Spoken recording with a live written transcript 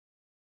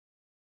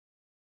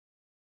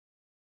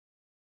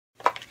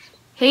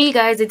Hey you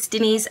guys, it's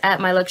Denise at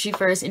My Luxury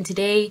First, and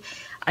today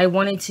I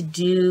wanted to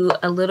do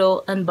a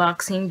little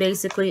unboxing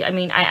basically. I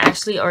mean, I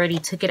actually already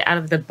took it out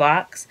of the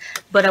box,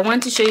 but I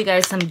wanted to show you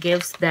guys some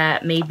gifts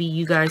that maybe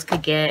you guys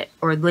could get,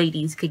 or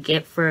ladies could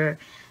get, for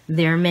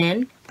their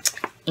men.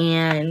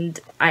 And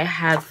I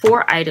have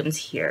 4 items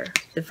here.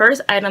 The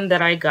first item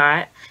that I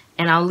got,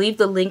 and I'll leave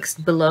the links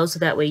below so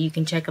that way you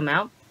can check them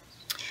out.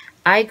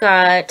 I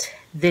got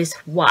this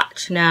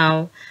watch.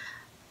 Now,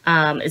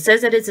 it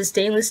says that it's a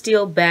stainless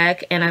steel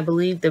back, and I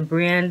believe the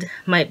brand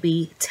might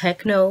be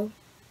Techno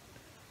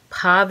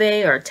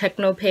Pave or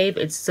Techno Pave.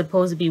 It's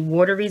supposed to be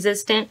water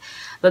resistant,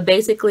 but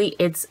basically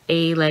it's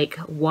a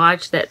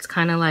watch that's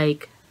kind of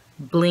like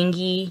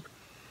blingy.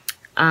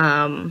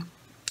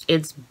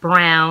 It's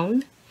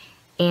brown,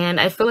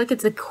 and I feel like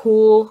it's a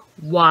cool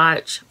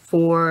watch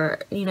for,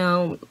 you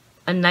know,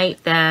 a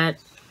night that,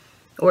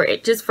 or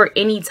just for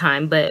any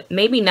time, but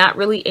maybe not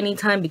really any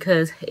time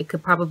because it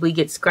could probably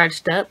get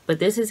scratched up. But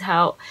this is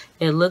how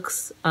it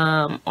looks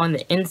on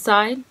the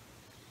inside,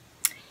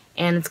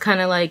 and it's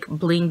kind of like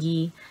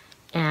blingy,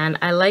 and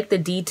I like the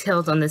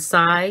details on the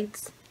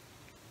sides.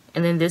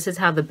 And then this is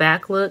how the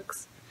back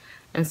looks,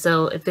 and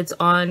so if it's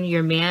on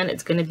your man,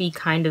 it's going to be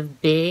kind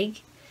of big.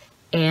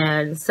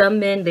 And some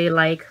men, they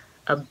like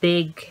a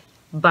big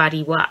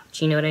body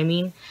watch, you know what I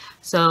mean?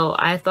 So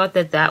I thought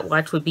that that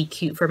watch would be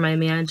cute for my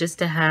man, just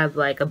to have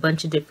like a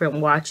bunch of different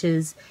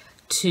watches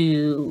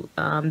to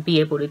be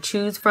able to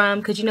choose from.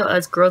 Because, you know,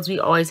 us girls, we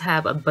always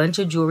have a bunch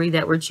of jewelry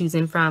that we're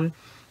choosing from.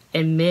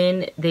 And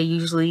men, they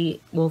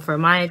usually, well,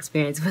 from my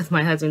experience with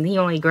my husband, he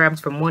only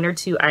grabs from 1 or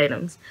 2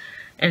 items.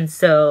 And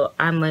so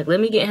I'm like, let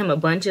me get him a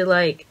bunch of,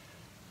 like,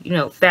 you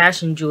know,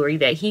 fashion jewelry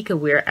that he could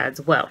wear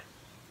as well.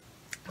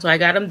 So I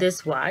got him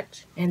this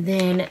watch, and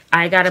then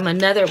I got him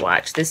another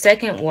watch. The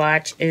second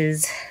watch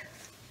is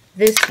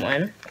this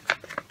one,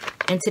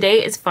 and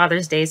today is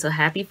Father's Day, so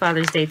happy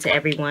Father's Day to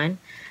everyone.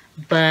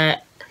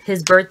 But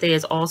his birthday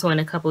is also in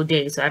a couple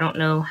days, so I don't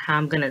know how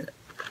I'm gonna,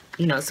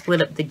 you know,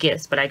 split up the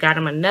gifts. But I got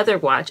him another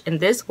watch, and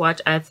this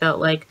watch I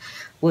felt like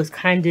was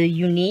kind of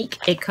unique.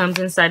 It comes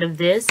inside of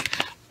this,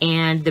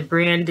 and the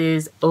brand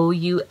is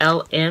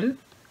Oulm,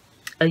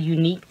 a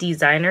unique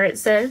designer, it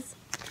says.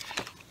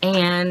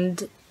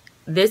 And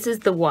this is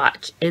the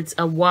watch. It's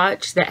a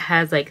watch that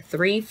has like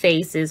 3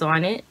 faces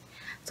on it.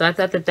 So I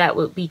thought that that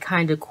would be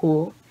kind of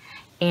cool.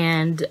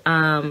 And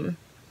on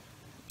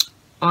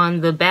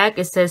the back,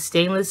 it says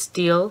stainless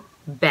steel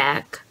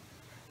back.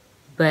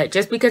 But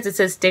just because it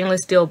says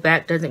stainless steel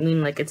back doesn't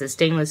mean like it's a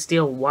stainless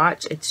steel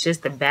watch. It's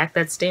just the back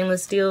that's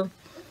stainless steel.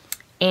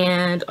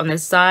 And on the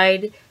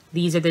side,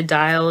 these are the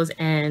dials.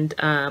 And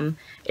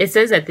it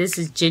says that this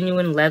is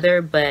genuine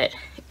leather, but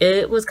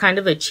it was kind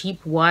of a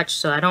cheap watch,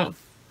 so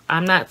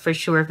I'm not for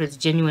sure if it's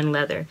genuine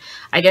leather.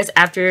 I guess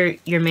after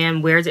your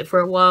man wears it for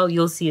a while,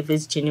 you'll see if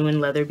it's genuine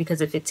leather, because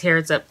if it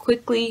tears up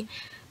quickly,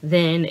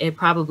 then it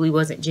probably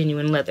wasn't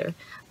genuine leather.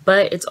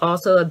 But it's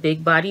also a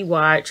big body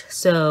watch.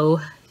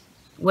 So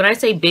when I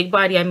say big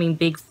body, I mean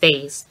big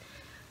face.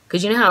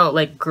 Because you know how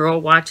like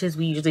girl watches,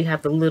 we usually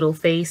have the little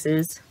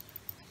faces.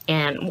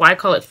 And well, I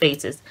call it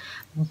faces.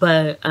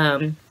 But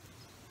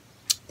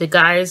the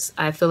guys,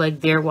 I feel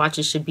like their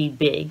watches should be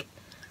big.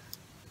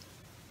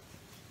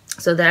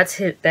 So that's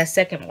that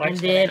second watch. And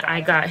then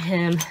I got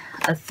him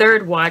a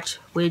third watch,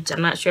 which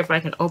I'm not sure if I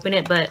can open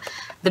it, but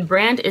the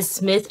brand is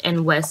Smith &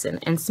 Wesson.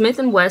 And Smith &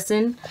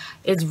 Wesson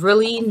is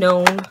really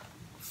known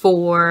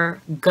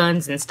for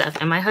guns and stuff.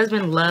 And my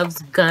husband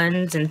loves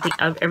guns and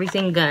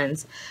everything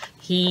guns.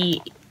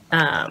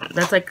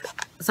 That's like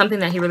something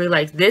that he really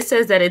likes. This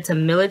says that it's a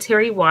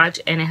military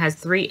watch, and it has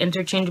 3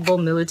 interchangeable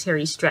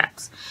military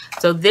straps.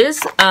 So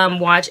this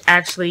watch,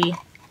 actually,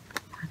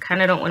 I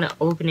kind of don't want to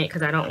open it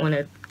because I don't want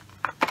to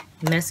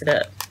mess it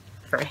up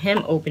for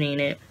him opening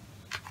it.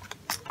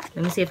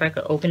 Let me see if I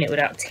could open it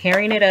without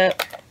tearing it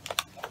up.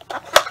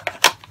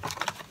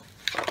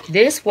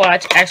 This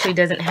watch actually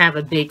doesn't have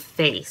a big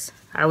face.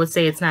 I would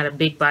say it's not a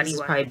big body. It's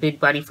probably a big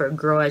body for a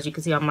girl. As you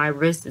can see on my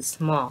wrist, it's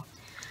small.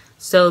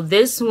 So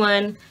this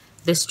one,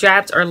 the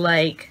straps are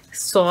like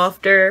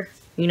softer.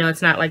 You know,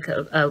 it's not like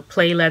a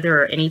play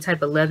leather or any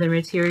type of leather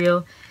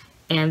material.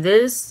 And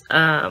this,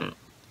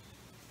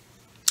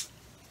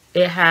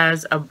 it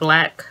has a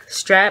black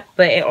strap,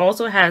 but it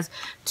also has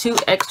 2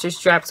 extra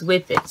straps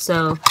with it.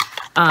 So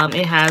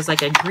it has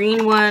like a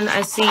green one,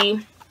 I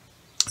see.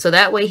 So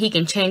that way he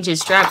can change his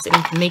straps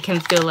and make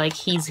him feel like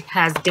he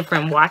has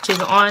different watches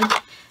on.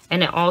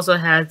 And it also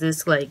has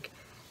this like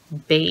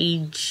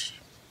beige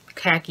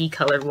khaki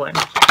colored one.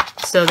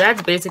 So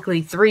that's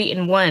basically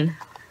 3-in-1,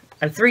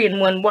 a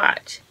 3-in-1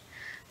 watch.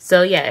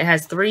 So yeah, it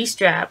has 3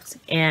 straps,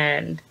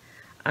 and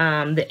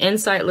the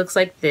inside looks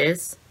like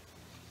this.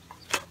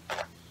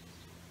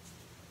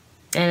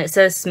 And it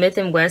says Smith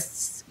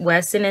 &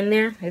 Wesson in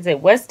there. Is it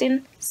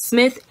Weston?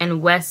 Smith &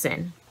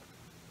 Wesson.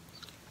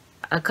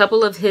 A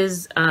couple of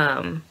his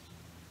guns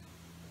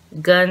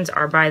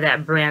are by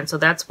that brand. So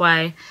that's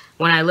why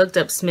when I looked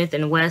up Smith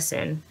 &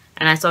 Wesson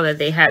and I saw that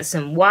they had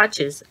some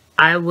watches,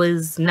 I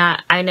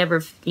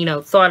never, you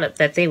know, thought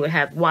that they would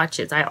have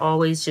watches. I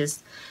always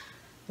just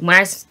when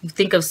I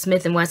think of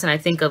Smith & Wesson, I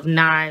think of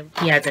knife.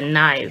 He has a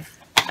knife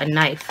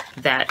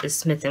that is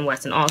Smith &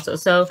 Wesson also.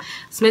 So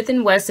Smith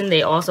 & Wesson,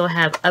 they also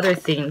have other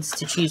things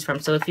to choose from.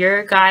 So if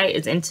your guy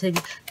is into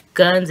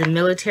guns and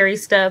military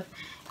stuff,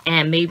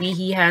 and maybe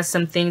he has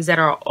some things that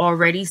are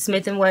already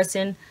Smith &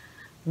 Wesson,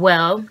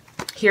 well,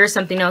 here's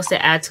something else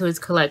to add to his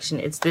collection.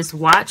 It's this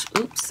watch.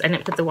 Oops, I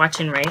didn't put the watch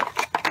in right.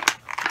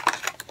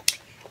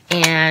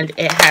 And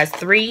it has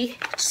 3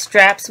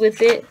 straps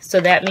with it.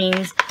 So that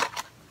means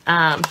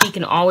he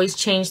can always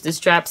change the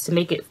straps to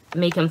make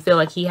him feel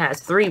like he has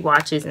 3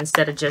 watches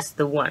instead of just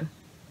the one.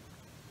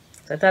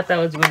 So I thought that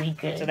was really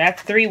good. So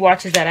that's 3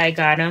 watches that I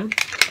got him,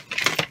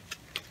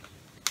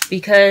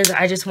 because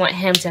I just want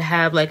him to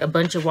have like a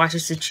bunch of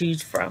watches to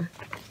choose from.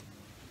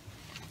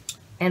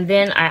 And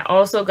then I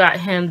also got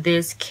him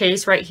this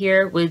case right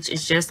here, which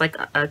is just like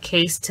a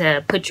case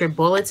to put your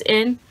bullets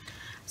in.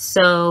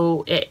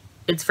 So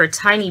it's for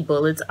tiny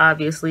bullets,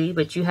 obviously,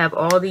 but you have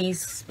all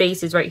these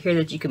spaces right here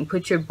that you can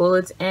put your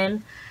bullets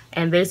in.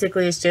 And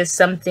basically it's just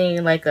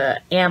something like a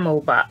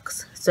ammo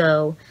box.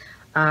 So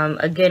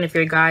again, if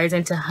your guy is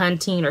into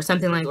hunting or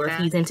something like that, or if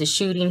he's into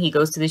shooting, he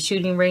goes to the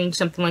shooting range,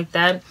 something like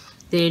that,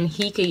 then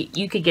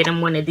you could get him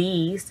one of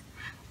these.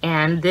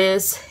 And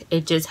this,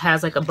 it just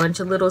has like a bunch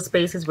of little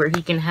spaces where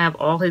he can have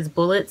all his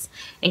bullets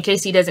in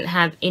case he doesn't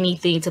have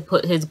anything to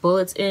put his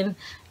bullets in.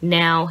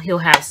 Now he'll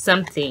have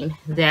something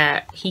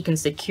that he can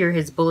secure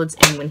his bullets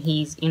in when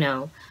he's, you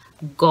know,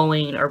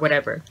 going or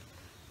whatever,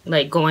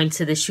 like going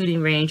to the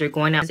shooting range or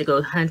going out to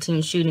go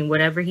hunting, shooting,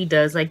 whatever he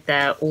does like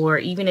that. Or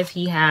even if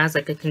he has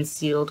like a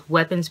concealed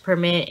weapons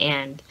permit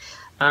and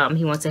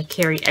he wants to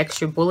carry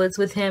extra bullets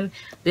with him,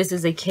 this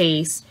is a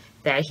case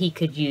that he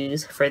could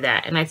use for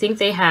that. And I think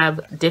they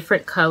have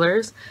different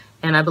colors,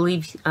 and I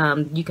believe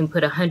you can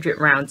put 100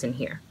 rounds in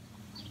here.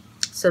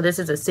 So this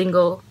is a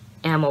single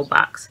ammo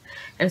box.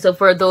 And so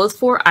for those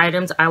 4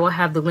 items, I will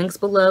have the links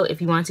below if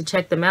you want to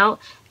check them out.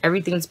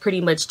 Everything's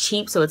pretty much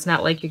cheap, so it's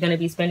not like you're going to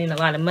be spending a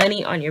lot of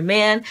money on your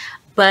man,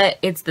 but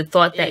it's the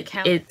thought that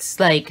counts. It's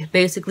like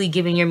basically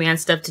giving your man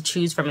stuff to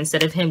choose from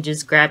instead of him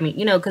just grabbing,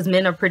 you know, because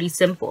men are pretty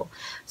simple.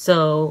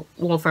 So,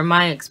 well, from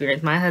my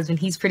experience, my husband,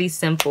 he's pretty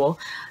simple.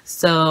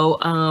 So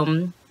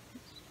I'm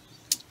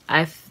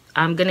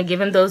going to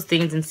give him those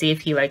things and see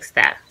if he likes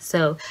that.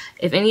 So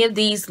if any of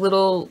these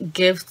little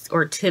gifts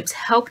or tips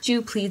helped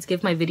you, please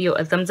give my video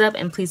a thumbs up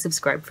and please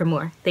subscribe for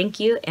more. Thank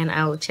you, and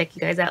I will check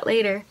you guys out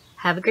later.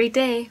 Have a great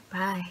day.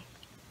 Bye.